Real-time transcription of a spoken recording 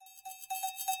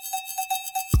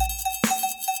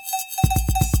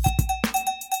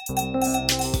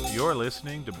You're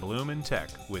listening to Bloom in Tech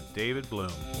with David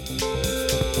Bloom. This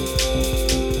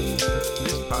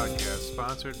podcast is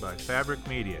sponsored by Fabric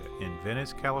Media in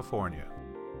Venice, California.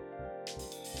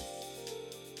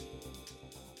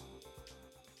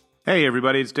 Hey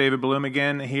everybody, it's David Bloom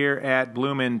again here at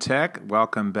Bloom in Tech.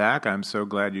 Welcome back. I'm so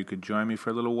glad you could join me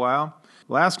for a little while.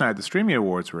 Last night the Streamy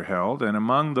Awards were held, and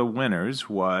among the winners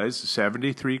was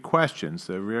 73 Questions,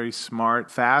 a very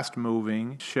smart,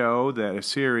 fast-moving show, that a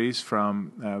series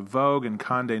from Vogue and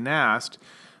Condé Nast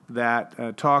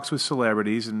that talks with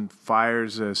celebrities and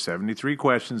fires 73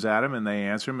 questions at them, and they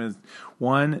answer them in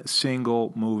one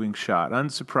single moving shot.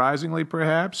 Unsurprisingly,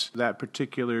 perhaps, that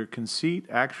particular conceit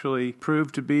actually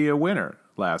proved to be a winner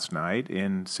last night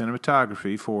in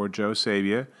cinematography for Joe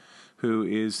Sabia, who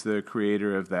is the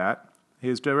creator of that.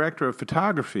 His director of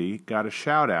photography got a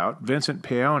shout-out, Vincent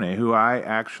Paone, who I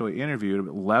actually interviewed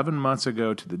 11 months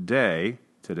ago to the day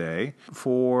today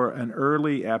for an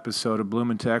early episode of Bloom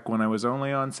in Tech when I was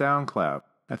only on SoundCloud.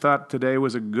 I thought today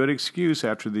was a good excuse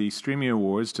after the Streamy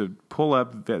Awards to pull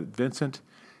up that Vincent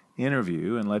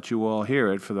interview and let you all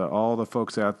hear it for all the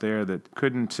folks out there that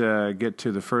couldn't get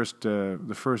to the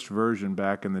first version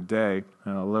back in the day,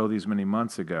 although these many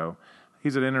months ago.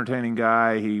 He's an entertaining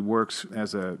guy. He works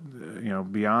as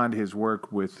beyond his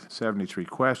work with 73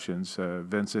 Questions.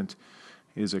 Vincent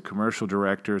is a commercial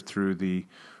director through the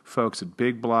folks at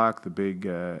Big Block, the big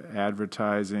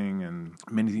advertising and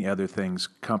many other things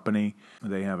company.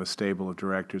 They have a stable of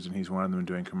directors, and he's one of them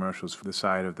doing commercials for the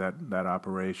side of that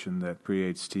operation that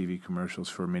creates TV commercials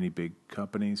for many big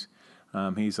companies.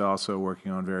 He's also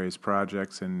working on various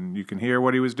projects, and you can hear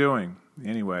what he was doing.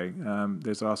 Anyway,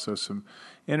 there's also some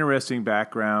interesting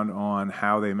background on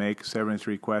how they make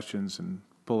 73 Questions and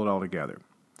pull it all together.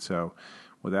 So,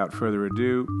 without further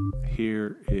ado,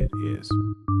 here it is.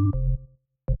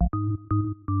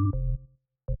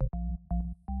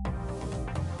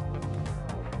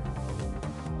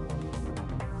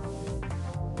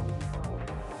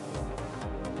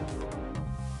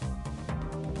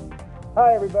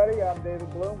 Hi everybody, I'm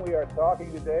David Bloom. We are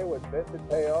talking today with Vincent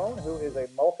Paone, who is a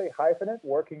multi-hyphenate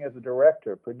working as a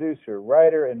director, producer,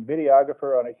 writer, and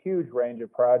videographer on a huge range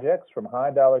of projects, from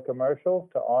high-dollar commercials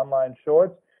to online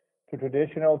shorts to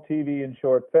traditional TV and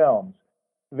short films.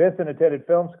 Vincent attended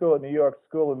film school at New York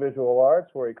School of Visual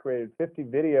Arts, where he created 50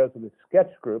 videos with his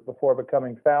sketch group before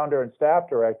becoming founder and staff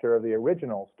director of the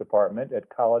Originals department at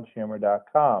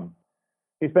collegehumor.com.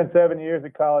 He spent 7 years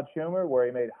at College Humor, where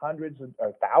he made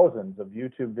thousands of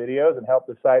YouTube videos and helped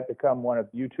the site become one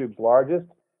of YouTube's largest.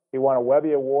 He won a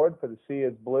Webby Award for The Sea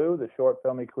is Blue, the short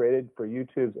film he created for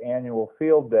YouTube's annual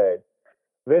Field Day.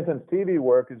 Vincent's TV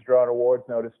work has drawn awards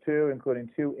notice too, including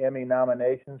 2 Emmy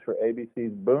nominations for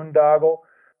ABC's Boondoggle.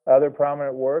 Other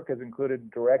prominent work has included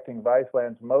directing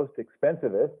Viceland's Most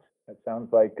Expensivest. That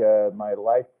sounds like my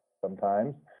life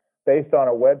sometimes, based on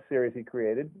a web series he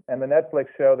created, and the Netflix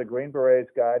show The Green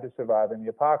Beret's Guide to Surviving the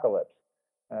Apocalypse,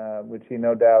 which he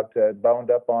no doubt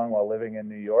boned up on while living in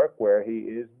New York, where he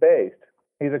is based.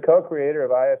 He's a co-creator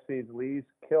of IFC's Lee's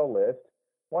Kill List.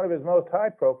 One of his most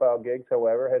high-profile gigs,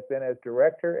 however, has been as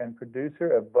director and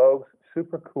producer of Vogue's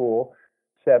super cool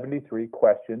 73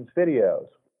 Questions videos,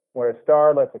 where a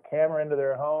star lets a camera into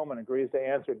their home and agrees to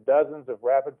answer dozens of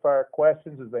rapid-fire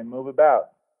questions as they move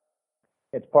about.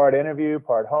 It's part interview,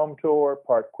 part home tour,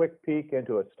 part quick peek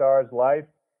into a star's life,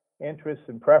 interests,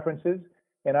 and preferences.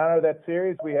 In honor of that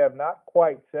series, we have not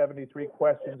quite 73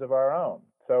 questions of our own.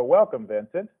 So welcome,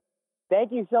 Vincent.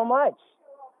 Thank you so much.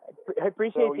 I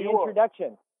appreciate the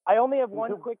introduction. I only have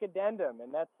one quick addendum,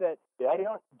 and that's that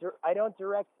I don't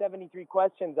direct 73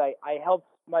 Questions. I helped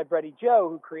my buddy Joe,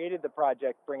 who created the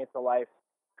project, bring it to life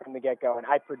from the get-go, and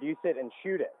I produce it and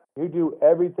shoot it. You do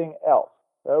everything else.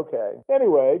 Okay.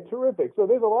 Anyway, terrific. So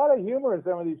there's a lot of humor in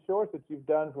some of these shorts that you've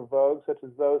done for Vogue, such as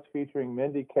those featuring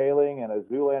Mindy Kaling and a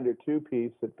Zoolander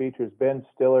two-piece that features Ben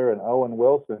Stiller and Owen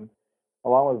Wilson,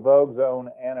 along with Vogue's own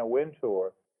Anna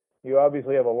Wintour. You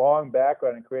obviously have a long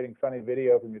background in creating funny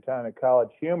video from your time at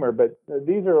College Humor, but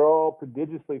these are all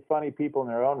prodigiously funny people in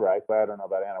their own right. Well, I don't know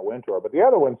about Anna Wintour, but the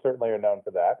other ones certainly are known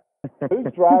for that.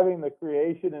 Who's driving the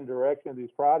creation and direction of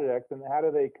these projects, and how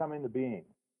do they come into being?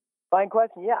 Fine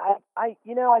question. Yeah,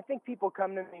 I think people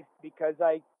come to me because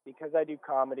I do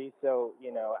comedy. So,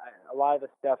 a lot of the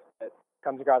stuff that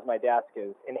comes across my desk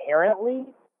is inherently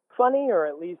funny, or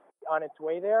at least on its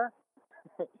way there.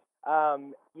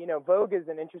 Vogue is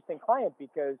an interesting client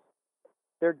because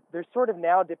they're sort of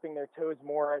now dipping their toes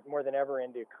more than ever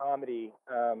into comedy,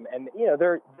 and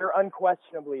they're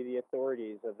unquestionably the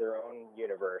authorities of their own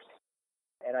universe.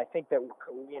 And I think that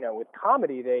with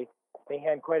comedy they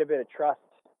hand quite a bit of trust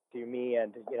to me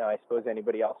and I suppose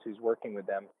anybody else who's working with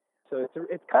them. So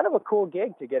it's kind of a cool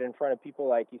gig to get in front of people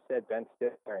like you said, Ben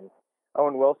Stiller and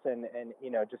Owen Wilson, and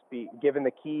just be given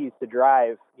the keys to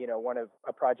drive one of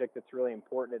a project that's really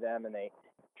important to them, and they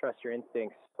trust your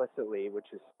instincts implicitly, which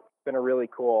has been a really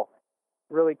cool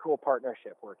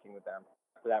partnership working with them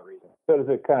for that reason. So does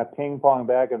it kind of ping pong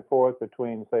back and forth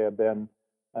between, say, a Ben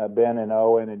and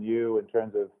Owen and you in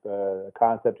terms of a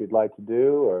concept you'd like to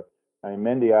do? Or, I mean,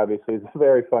 Mindy obviously is a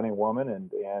very funny woman,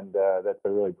 and that's a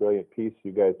really brilliant piece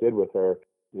you guys did with her.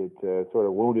 It sort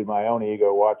of wounded my own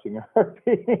ego watching her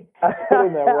being put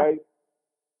in that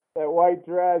white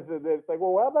dress, and it's like,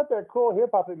 well, how about that cool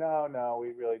hip hop thing? No,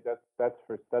 we really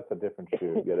that's a different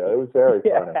shoot. It was very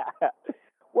funny.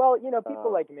 Well,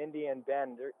 people like Mindy and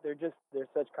Ben, they're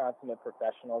such consummate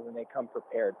professionals, and they come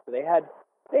prepared. So they had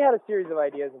a series of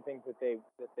ideas and things that they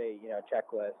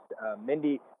checklist.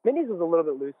 Mindy's was a little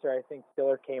bit looser. I think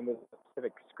Stiller came with a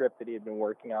specific script that he had been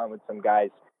working on with some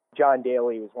guys. John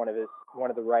Daly was one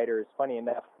of the writers. Funny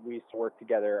enough, we used to work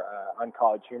together on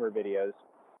College Humor videos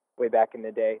way back in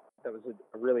the day. That was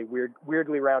a really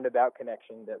weirdly roundabout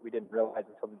connection that we didn't realize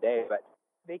until the day. But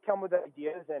they come with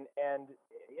ideas, and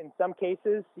in some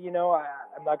cases, I'm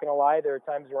not going to lie, there are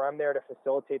times where I'm there to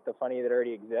facilitate the funny that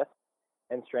already exists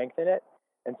and strengthen it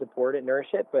and support it, nourish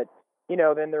it. But,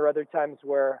 then there are other times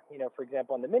where, for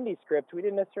example, on the Mindy script, we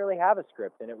didn't necessarily have a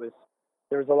script, and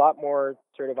there was a lot more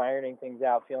sort of ironing things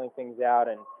out, feeling things out,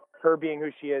 and her being who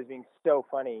she is, being so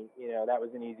funny, that was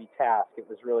an easy task. It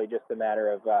was really just a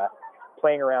matter of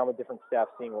playing around with different stuff,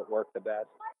 seeing what worked the best.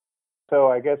 So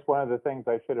I guess one of the things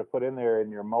I should have put in there in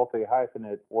your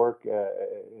multi-hyphenate work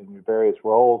in your various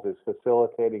roles is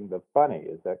facilitating the funny.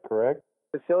 Is that correct?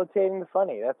 Facilitating the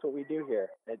funny. That's what we do here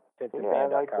at Yeah, I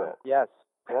like that. Yes.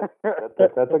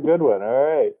 That's a good one. All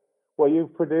right. Well,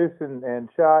 you've produced and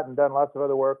shot and done lots of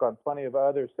other work on plenty of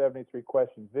other 73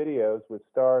 Questions videos with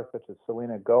stars such as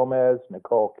Selena Gomez,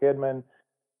 Nicole Kidman,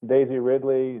 Daisy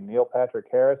Ridley, Neil Patrick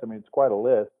Harris. I mean, it's quite a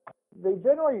list. They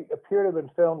generally appear to have been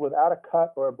filmed without a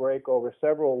cut or a break over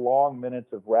several long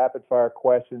minutes of rapid-fire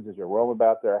questions as you roam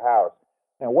about their house.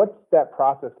 Now, what's that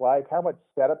process like? How much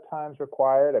setup time is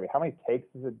required? I mean, how many takes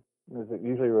is it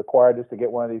usually required just to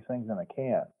get one of these things in a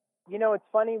can? It's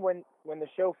funny, when the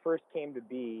show first came to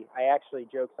be, I actually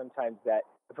joke sometimes that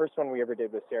the first one we ever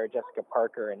did was Sarah Jessica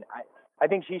Parker, and I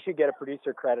think she should get a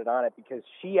producer credit on it because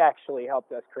she actually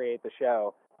helped us create the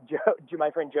show.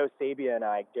 My friend Joe Sabia and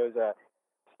I, Joe's a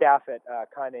staff at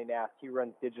Condé Nast. He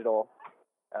runs digital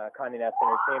Condé Nast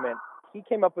Entertainment. He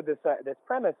came up with this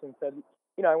premise and said,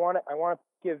 I want to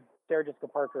give Sarah Jessica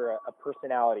Parker a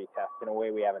personality test in a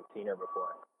way we haven't seen her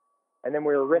before. And then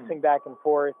we were riffing back and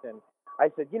forth, and I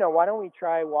said, why don't we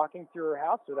try walking through her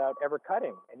house without ever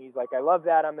cutting? And he's like, I love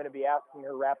that. I'm going to be asking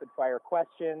her rapid fire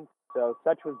questions. So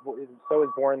was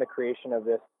born the creation of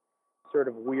this sort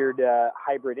of weird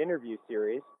hybrid interview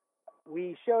series.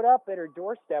 We showed up at her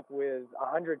doorstep with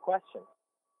 100 questions,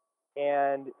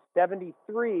 and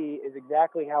 73 is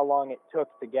exactly how long it took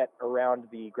to get around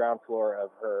the ground floor of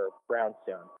her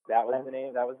brownstone. That was the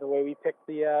name. That was the way we picked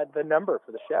the number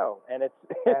for the show, and it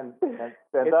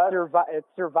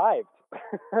survived.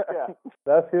 Yeah,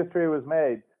 thus history was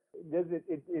made.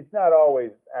 It's not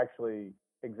always actually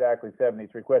exactly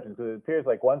 73 questions, because it appears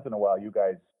like once in a while you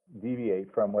guys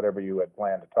deviate from whatever you had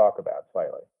planned to talk about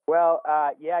slightly. Well,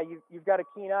 yeah, you've got a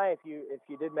keen eye if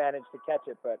you did manage to catch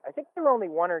it, but I think there were only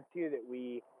one or two that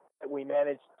we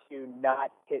managed to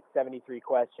not hit 73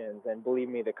 questions, and believe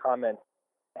me, the comments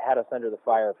had us over the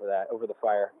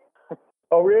fire.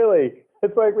 Oh, really?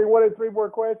 It's like we wanted 3 more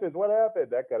questions. What happened?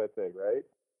 That kind of thing, right?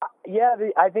 Yeah,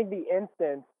 I think the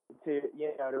instance to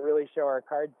really show our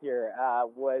cards here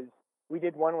was we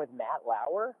did one with Matt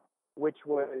Lauer, which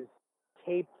was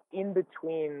taped in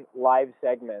between live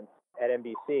segments at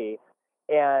NBC,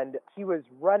 and he was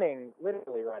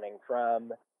literally running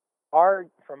from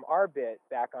our bit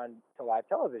back on to live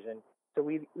television. So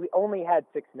we only had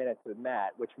 6 minutes with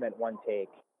Matt, which meant one take,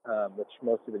 which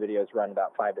most of the videos run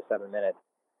about 5 to 7 minutes.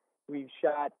 We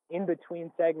shot in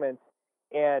between segments,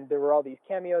 and there were all these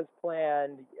cameos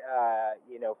planned,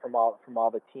 from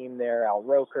all the team there, Al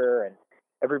Roker and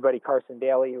everybody, Carson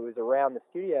Daly, who was around the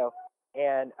studio,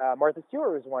 and Martha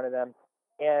Stewart was one of them.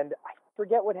 And I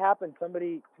forget what happened.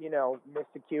 Somebody,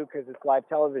 missed a cue because it's live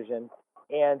television,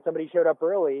 and somebody showed up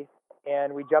early,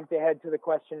 and we jumped ahead to the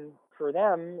question for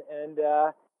them, and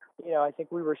I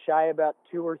think we were shy about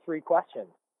 2 or 3 questions.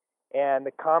 And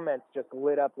the comments just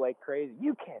lit up like crazy.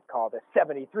 You can't call this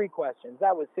 73 questions.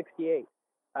 That was 68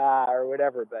 or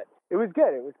whatever. But it was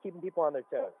good. It was keeping people on their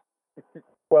toes.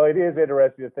 Well, it is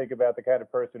interesting to think about the kind of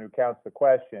person who counts the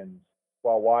questions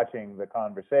while watching the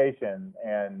conversation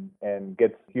and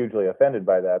gets hugely offended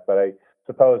by that. But I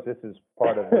suppose this is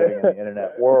part of living in the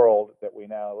internet world that we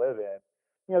now live in.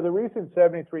 You know, the recent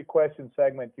 73 question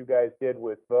segment you guys did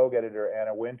with Vogue editor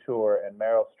Anna Wintour and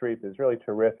Meryl Streep is really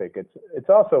terrific. It's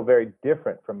also very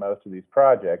different from most of these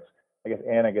projects. I guess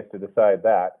Anna gets to decide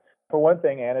that. For one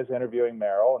thing, Anna's interviewing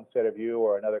Meryl instead of you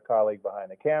or another colleague behind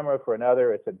the camera. For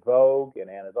another, it's at Vogue in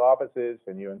Anna's offices,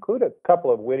 and you include a couple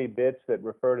of witty bits that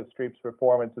refer to Streep's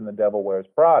performance in The Devil Wears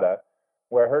Prada,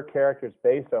 where her character is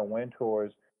based on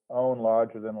Wintour's own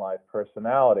larger-than-life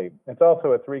personality. It's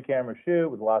also a 3-camera shoot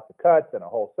with lots of cuts and a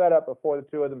whole setup before the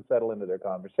two of them settle into their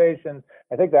conversations.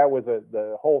 I think that was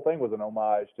the whole thing was an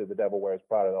homage to The Devil Wears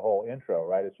Prada, the whole intro,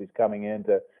 right, as she's coming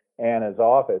into Anna's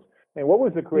office. I mean, what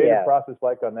was the creative process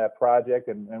like on that project,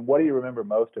 and what do you remember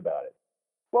most about it?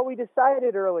 Well, we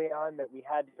decided early on that we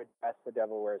had to address The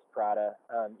Devil Wears Prada,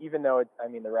 even though,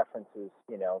 the reference is,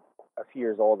 a few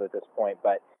years old at this point,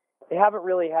 but they haven't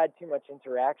really had too much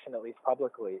interaction, at least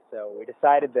publicly. So we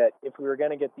decided that if we were going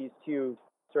to get these two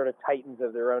sort of titans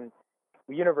of their own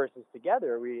universes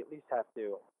together, we at least have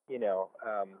to,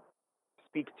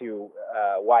 speak to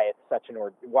why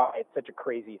it's such a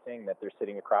crazy thing that they're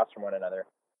sitting across from one another.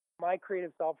 My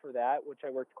creative solve for that, which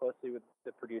I worked closely with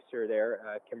the producer there,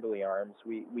 Kimberly Arms,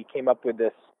 we came up with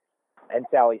this, and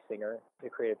Sally Singer, the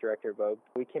creative director of Vogue,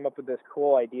 we came up with this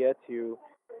cool idea to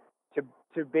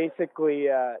basically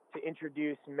to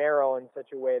introduce Meryl in such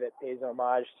a way that pays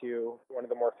homage to one of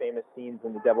the more famous scenes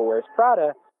in The Devil Wears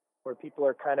Prada, where people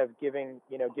are kind of giving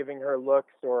her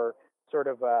looks or sort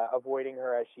of avoiding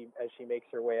her as she makes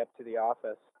her way up to the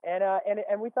office.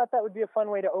 And we thought that would be a fun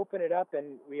way to open it up.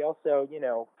 And we also,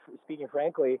 speaking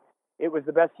frankly, it was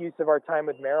the best use of our time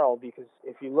with Meryl, because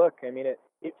if you look,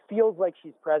 it feels like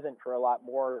she's present for a lot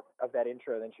more of that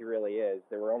intro than she really is.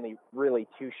 There were only really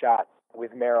 2 shots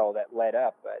with Meryl that led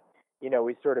up, but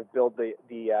we sort of build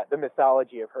the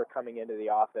mythology of her coming into the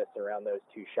office around those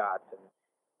 2 shots,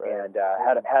 and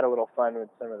had a little fun with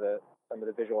some of the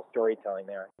visual storytelling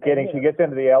there. She gets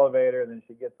into the elevator and then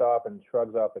she gets off and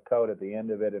shrugs off the coat at the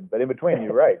end of it. But in between,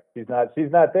 you're right. She's not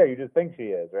there. You just think she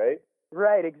is, right?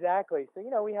 Right, exactly.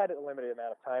 So, we had a limited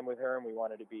amount of time with her, and we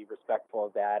wanted to be respectful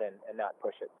of that and not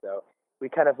push it. So we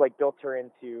kind of like built her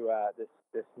into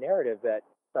this narrative that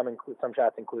some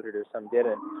shots included her, some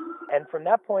didn't. And from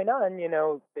that point on,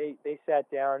 they sat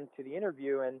down to the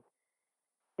interview, and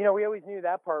we always knew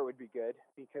that part would be good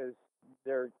because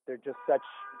they're just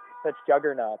such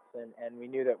juggernauts, and we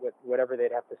knew that whatever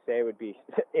they'd have to say would be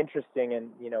interesting, and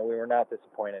we were not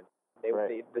disappointed.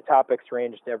 The topics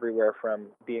ranged everywhere from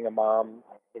being a mom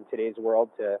in today's world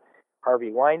to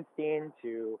Harvey Weinstein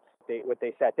to what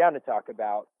they sat down to talk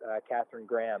about, Katharine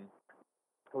Graham,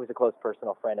 who was a close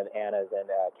personal friend of Anna's and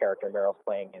a character Meryl's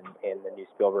playing in the new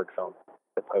Spielberg film,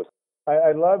 The Post.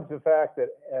 I love the fact that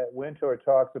Wintour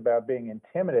talks about being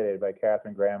intimidated by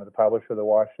Katharine Graham, the publisher of the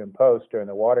Washington Post, during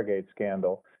the Watergate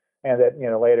scandal, and that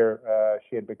later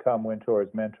she had become Wintour's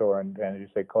mentor and as you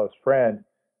say, close friend.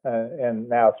 And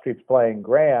now Streep's playing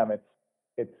Graham.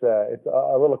 It's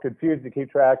a little confused to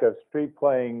keep track of Streep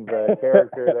playing the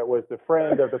character that was the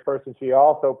friend of the person she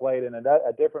also played in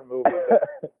a different movie.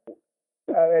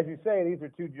 As you say, these are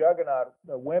 2 juggernaut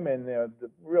women, the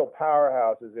real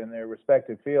powerhouses in their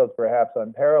respective fields, perhaps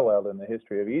unparalleled in the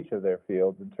history of each of their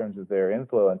fields in terms of their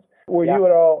influence. Were you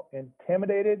at all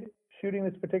intimidated shooting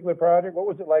this particular project? What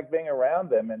was it like being around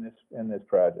them in this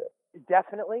project?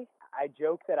 Definitely. I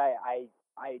joke that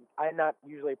I'm not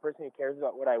usually a person who cares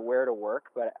about what I wear to work,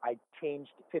 but I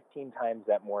changed 15 times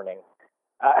that morning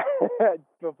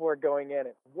before going in.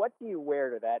 What do you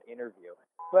wear to that interview?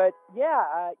 But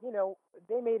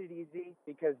they made it easy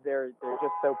because they're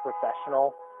just so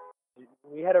professional.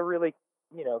 We had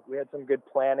we had some good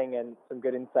planning and some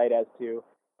good insight as to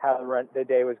how the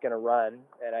day was going to run,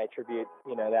 and I attribute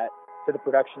that to the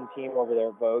production team over there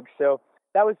at Vogue. So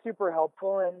that was super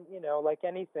helpful, and like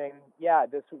anything,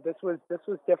 this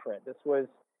was different. This was,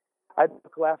 I'd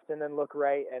look left and then look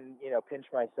right, and pinch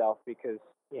myself because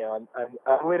I'm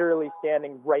literally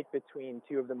standing right between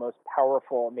 2 of the most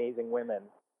powerful, amazing women,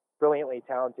 brilliantly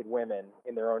talented women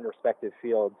in their own respective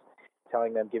fields,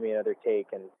 telling them, "Give me another take,"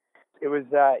 and it was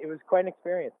quite an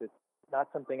experience. It's not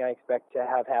something I expect to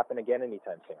have happen again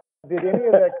anytime soon. Did any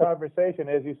of that conversation,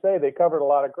 as you say, they covered a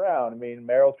lot of ground? I mean,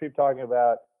 Meryl Streep talking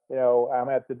about, I'm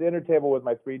at the dinner table with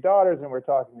my 3 daughters, and we're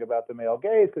talking about the male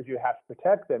gaze because you have to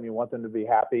protect them. You want them to be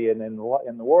happy and in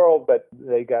the world, but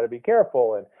they got to be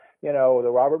careful. And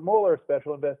the Robert Mueller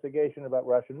special investigation about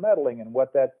Russian meddling and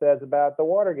what that says about the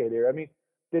Watergate era. I mean,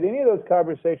 Did any of those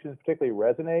conversations particularly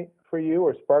resonate for you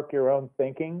or spark your own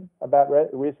thinking about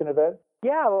recent events?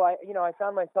 Yeah, well, I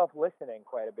found myself listening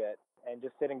quite a bit and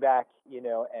just sitting back,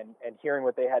 and hearing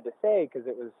what they had to say, because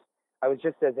I was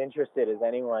just as interested as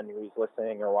anyone who's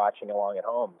listening or watching along at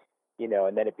home,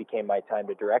 and then it became my time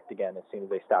to direct again as soon as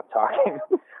they stopped talking.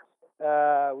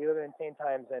 We live in insane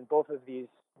times, and both of these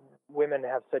women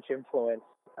have such influence,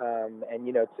 and,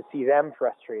 to see them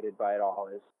frustrated by it all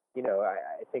is,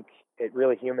 I think it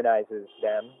really humanizes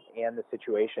them and the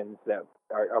situations that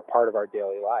are part of our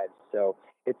daily lives. So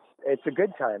it's a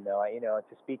good time, though.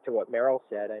 To speak to what Meryl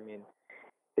said, I mean,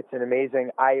 it's an amazing,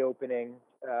 eye-opening,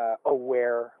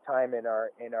 aware time in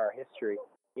our history.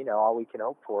 All we can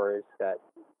hope for is that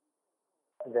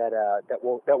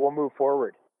we'll move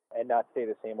forward and not stay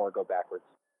the same or go backwards.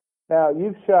 Now,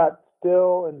 you've shot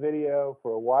still and video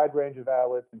for a wide range of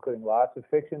outlets, including lots of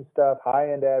fiction stuff,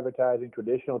 high-end advertising,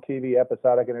 traditional TV,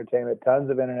 episodic entertainment, tons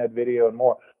of internet video, and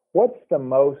more. What's the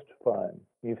most fun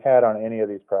you've had on any of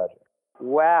these projects?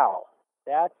 Wow,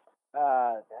 that's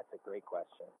a great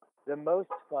question. The most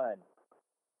fun.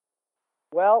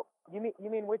 Well, you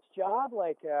mean which job?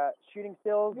 Like shooting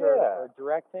stills or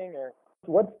directing, or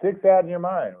what sticks out in your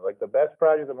mind? Like the best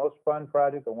project, the most fun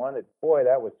project, the one that, boy,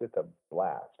 that was just a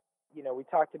blast. We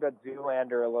talked about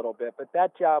Zoolander a little bit, but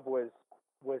that job was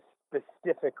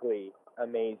specifically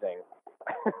amazing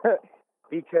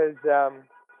because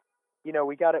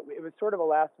we got it. It was sort of a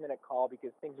last minute call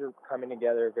because things were coming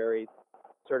together very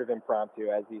sort of impromptu,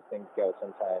 as these things go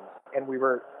sometimes. And we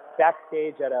were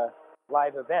backstage at a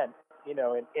live event,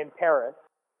 in Paris,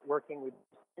 working with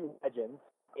two legends,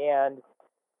 and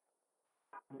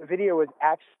the video was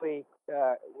actually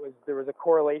there was a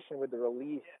correlation with the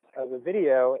release of the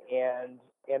video and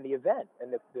the event,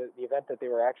 and the event that they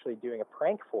were actually doing a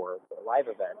prank for, a live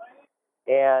event.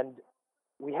 And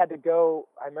we had to go.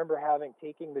 I remember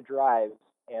taking the drives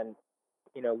and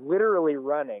literally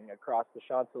running across the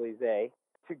Champs-Elysees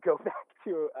to go back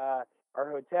to our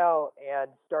hotel and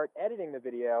start editing the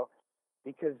video,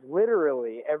 because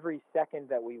literally every second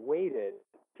that we waited,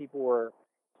 people were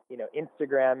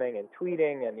Instagramming and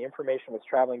tweeting, and the information was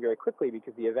traveling very quickly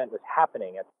because the event was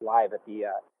happening live at the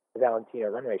Valentino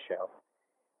runway show.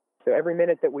 So every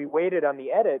minute that we waited on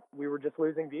the edit, we were just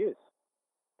losing views.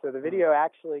 So the video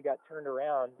actually got turned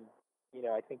around,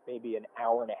 I think maybe an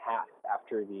hour and a half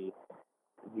after the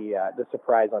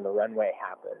surprise on the runway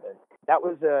happened. And that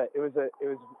was it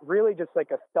was really just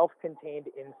like a self-contained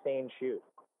insane shoot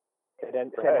that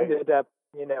ended up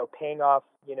paying off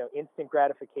instant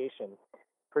gratification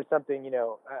for something.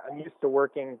 I'm used to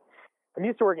working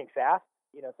fast.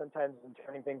 Sometimes I'm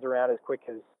turning things around as quick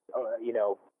as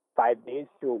 5 days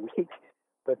to a week,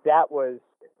 but that was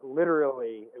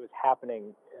literally, it was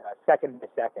happening second by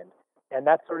second, and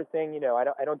that sort of thing.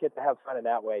 I don't get to have fun in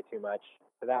that way too much.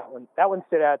 So that one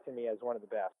stood out to me as one of the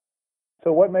best.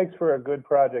 So what makes for a good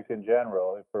project in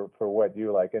general for what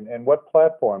you like, and what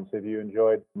platforms have you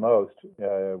enjoyed most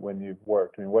when you've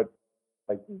worked? I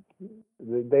mean,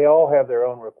 they all have their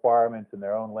own requirements and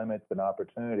their own limits and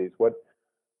opportunities.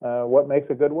 What makes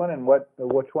a good one, and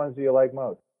which ones do you like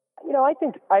most?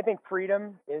 I think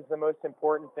freedom is the most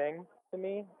important thing to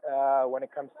me when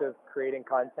it comes to creating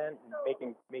content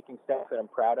and making stuff that I'm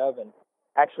proud of, and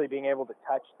actually being able to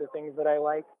touch the things that I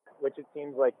like, which it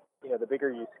seems like, the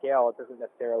bigger you scale, it doesn't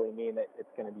necessarily mean that it's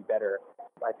going to be better.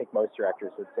 I think most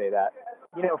directors would say that.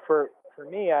 For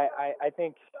me, I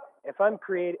think if I'm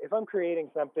creating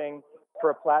something for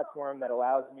a platform that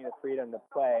allows me the freedom to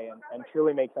play and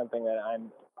truly make something that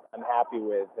I'm happy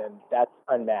with, then that's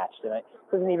unmatched. And it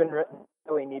doesn't even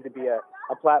really need to be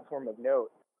a platform of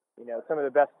note. Some of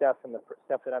the best stuff and the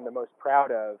stuff that I'm the most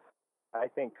proud of, I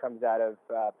think, comes out of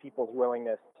people's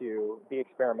willingness to be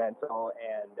experimental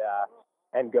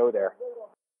and go there.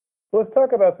 Well, let's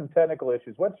talk about some technical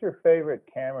issues. What's your favorite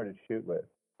camera to shoot with?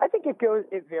 I think it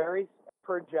varies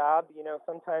per job.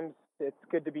 Sometimes it's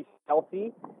good to be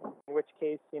stealthy, in which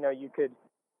case, you could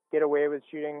get away with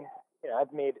shooting.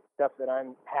 I've made stuff that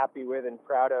I'm happy with and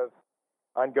proud of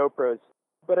on GoPros.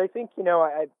 But I think,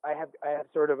 I have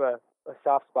sort of a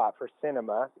soft spot for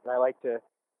cinema, and I like to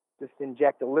just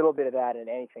inject a little bit of that in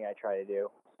anything I try to do.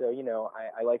 So,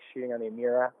 I like shooting on the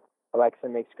Amira. Alexa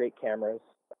makes great cameras.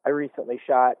 I recently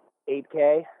shot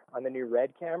 8K on the new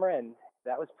Red camera, and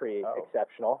that was pretty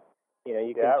exceptional.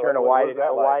 You can turn a wide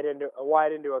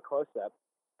into a close-up.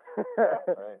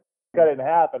 Right. Cut it in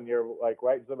half, and you're like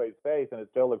right in somebody's face, and it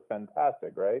still looks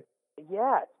fantastic, right?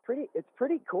 Yeah, it's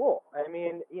pretty cool. I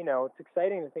mean, it's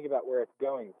exciting to think about where it's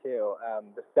going too.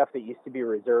 The stuff that used to be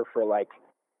reserved for like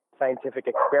scientific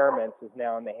experiments is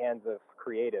now in the hands of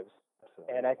creatives,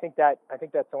 and I think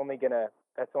that's only gonna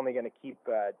that's only going to keep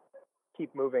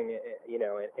moving,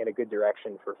 in a good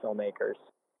direction for filmmakers.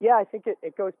 Yeah, I think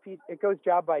it goes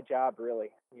job by job, really.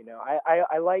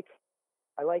 I like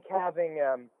having,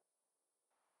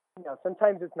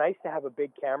 sometimes it's nice to have a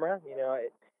big camera.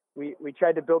 We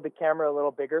tried to build the camera a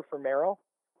little bigger for Merrill,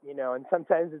 and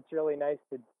sometimes it's really nice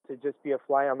to just be a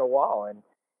fly on the wall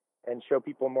and show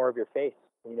people more of your face,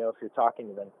 if you're talking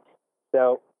to them.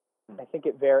 So I think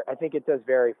it does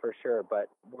vary for sure, but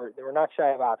we're not shy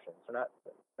of options.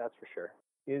 That's for sure.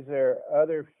 Is there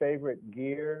other favorite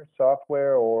gear,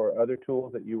 software, or other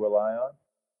tools that you rely on?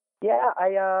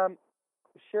 Yeah,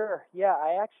 sure. Yeah,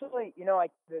 I actually,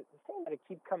 the thing that I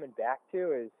keep coming back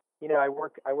to is, I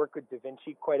work with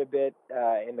DaVinci quite a bit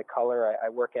in the color. I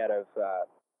work out of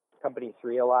Company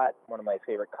 3 a lot. One of my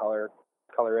favorite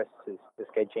colorists is this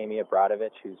guy Jamie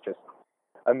Abradovich, who's just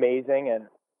amazing, and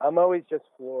I'm always just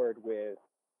floored with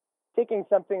taking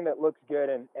something that looks good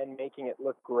and making it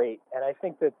look great. And I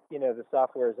think that, the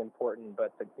software is important,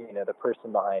 but the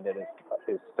person behind it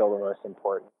is still the most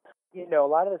important. A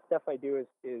lot of the stuff I do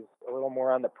is a little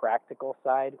more on the practical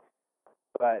side,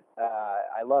 but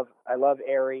I love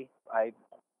Arri. I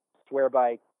swear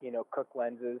by, Cooke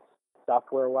lenses.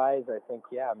 Software wise, I think,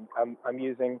 yeah, I'm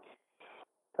using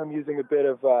a bit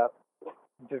of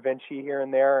DaVinci here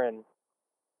and there, and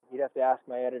you'd have to ask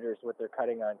my editors what they're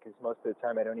cutting on, because most of the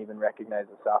time I don't even recognize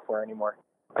the software anymore.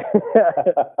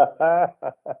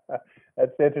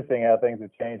 That's interesting how things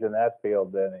have changed in that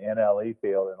field, the NLE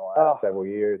field, in the last several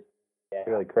years. Yeah. It's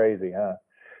really crazy, huh?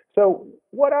 So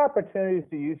what opportunities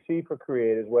do you see for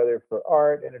creators, whether for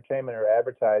art, entertainment, or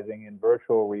advertising, in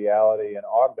virtual reality and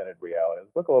augmented reality?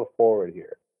 Let's look a little forward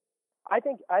here. I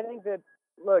think that,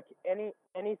 look,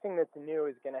 anything that's new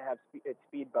is going to have its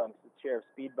speed bumps, its share of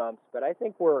speed bumps. But I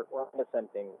think we're onto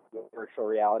something with virtual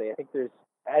reality. I think there's,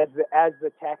 as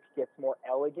the tech gets more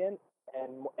elegant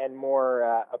and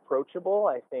more approachable,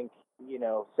 I think,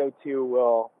 so too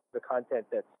will the content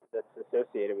that's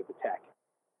associated with the tech.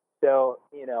 So,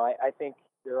 I think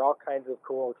there are all kinds of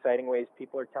cool, exciting ways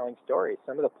people are telling stories.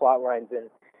 Some of the plot lines in,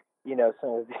 some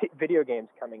of the video games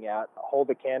coming out hold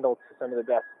a candle to some of the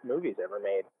best movies ever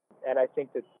made. And I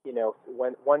think that,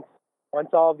 once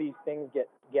all of these things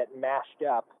get mashed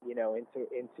up,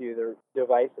 into their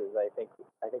devices, I think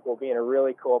we'll be in a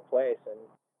really cool place and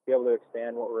be able to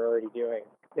expand what we're already doing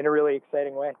in a really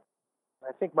exciting way.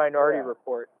 I think Minority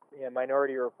Report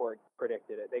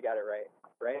predicted it. They got it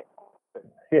right?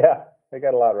 Yeah, they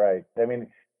got a lot right. I mean,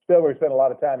 Spielberg spent a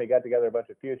lot of time. He got together a bunch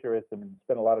of futurists and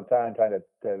spent a lot of time trying to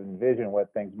envision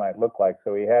what things might look like.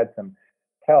 So he had some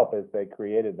help as they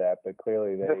created that. But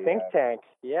clearly, the think tank.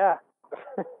 Yeah.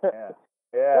 Yeah.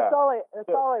 That's all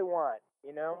I want.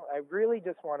 I really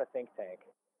just want a think tank.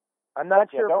 I'm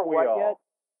not sure for what yet,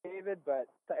 David, but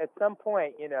at some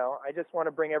point, I just want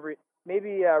to bring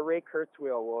maybe Ray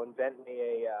Kurzweil will invent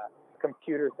me a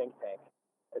computer think tank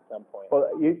at some point. Well,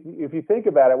 if you think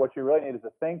about it, what you really need is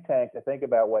a think tank to think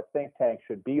about what think tanks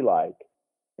should be like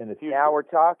in the future. Now we're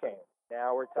talking.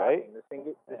 Right?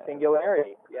 The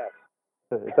singularity. Yes.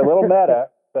 It's a little meta,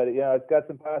 but it's got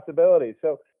some possibilities.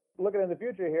 So, looking in the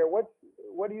future here, what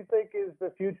do you think is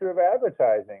the future of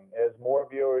advertising as more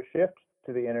viewers shift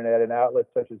to the internet and outlets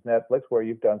such as Netflix, where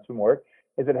you've done some work?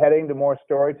 Is it heading to more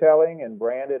storytelling and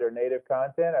branded or native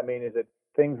content? I mean, is it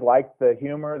things like the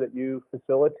humor that you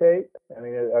facilitate? I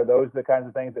mean, are those the kinds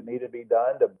of things that need to be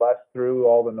done to bust through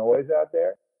all the noise out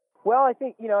there? Well, I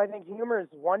think humor is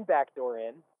one backdoor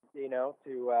in,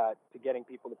 to getting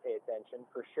people to pay attention,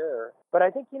 for sure. But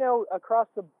I think, across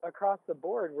the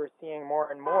board, we're seeing more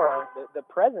and more the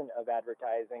present of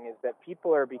advertising is that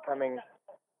people are becoming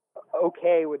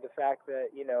okay with the fact that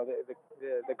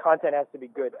the content has to be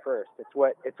good first. It's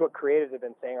what creators have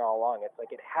been saying all along. It's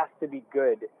like it has to be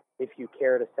good if you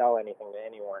care to sell anything to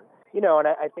anyone. And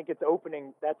I think that's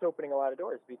opening a lot of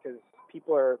doors, because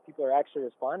people are actually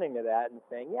responding to that and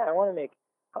saying, yeah, I want to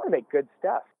make good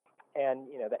stuff, and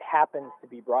that happens to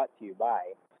be brought to you by,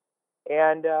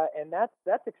 and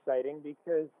that's exciting,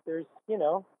 because there's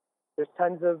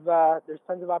tons of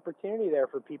opportunity there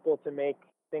for people to make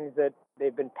things that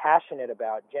they've been passionate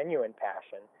about, genuine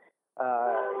passion,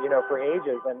 for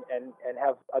ages, and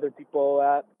have other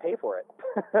people pay for it,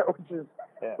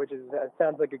 which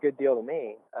sounds like a good deal to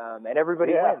me. And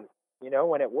everybody wins.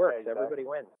 When it works, exactly. Everybody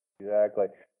wins. Exactly.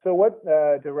 So, what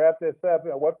to wrap this up?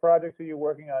 What projects are you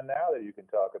working on now that you can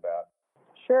talk about?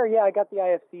 Sure. Yeah, I got the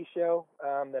IFC show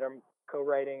that I'm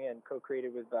co-writing and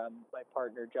co-created with my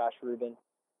partner Josh Rubin.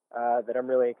 That I'm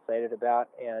really excited about,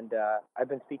 and I've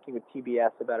been speaking with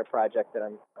TBS about a project that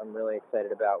I'm really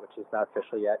excited about, which is not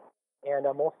official yet. And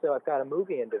I've got a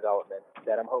movie in development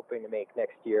that I'm hoping to make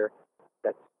next year,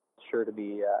 that's sure to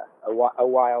be a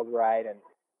wild ride, and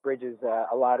bridges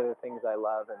a lot of the things I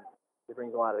love, and it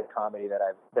brings a lot of the comedy that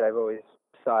I've always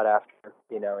sought after,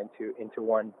 into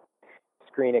one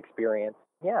screen experience.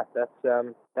 Yeah,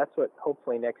 that's what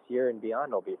hopefully next year and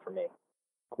beyond will be for me.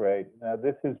 Great. Now,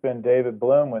 this has been David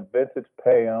Bloom with Vincent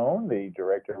Paone, the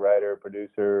director, writer,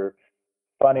 producer,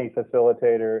 funny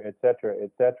facilitator, et cetera.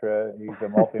 He's a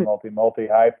multi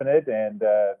hyphenate and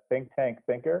think tank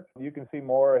thinker. You can see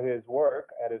more of his work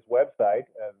at his website,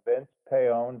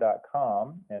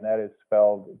 vincepaone.com, and that is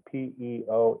spelled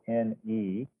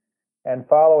P-E-O-N-E. And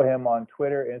follow him on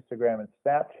Twitter, Instagram, and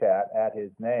Snapchat at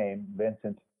his name,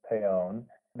 Vincent Paone.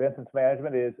 Vincent's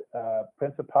management is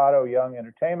Principado Young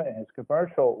Entertainment, and his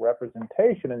commercial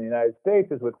representation in the United States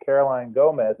is with Caroline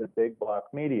Gomez at Big Block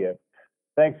Media.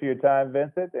 Thanks for your time,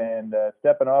 Vincent, and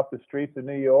stepping off the streets of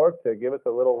New York to give us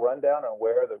a little rundown on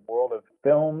where the world of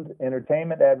filmed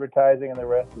entertainment, advertising, and the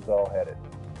rest is all headed.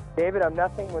 David, I'm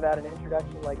nothing without an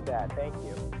introduction like that. Thank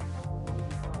you.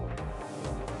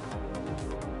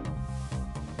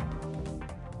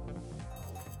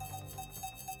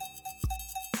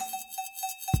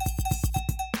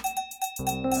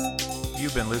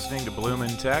 You've been listening to Bloom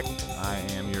in Tech. I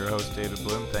am your host, David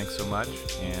Bloom. Thanks so much.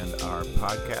 And our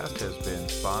podcast has been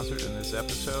sponsored in this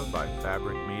episode by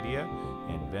Fabric Media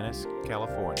in Venice,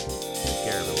 California. Take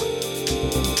care,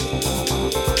 everyone.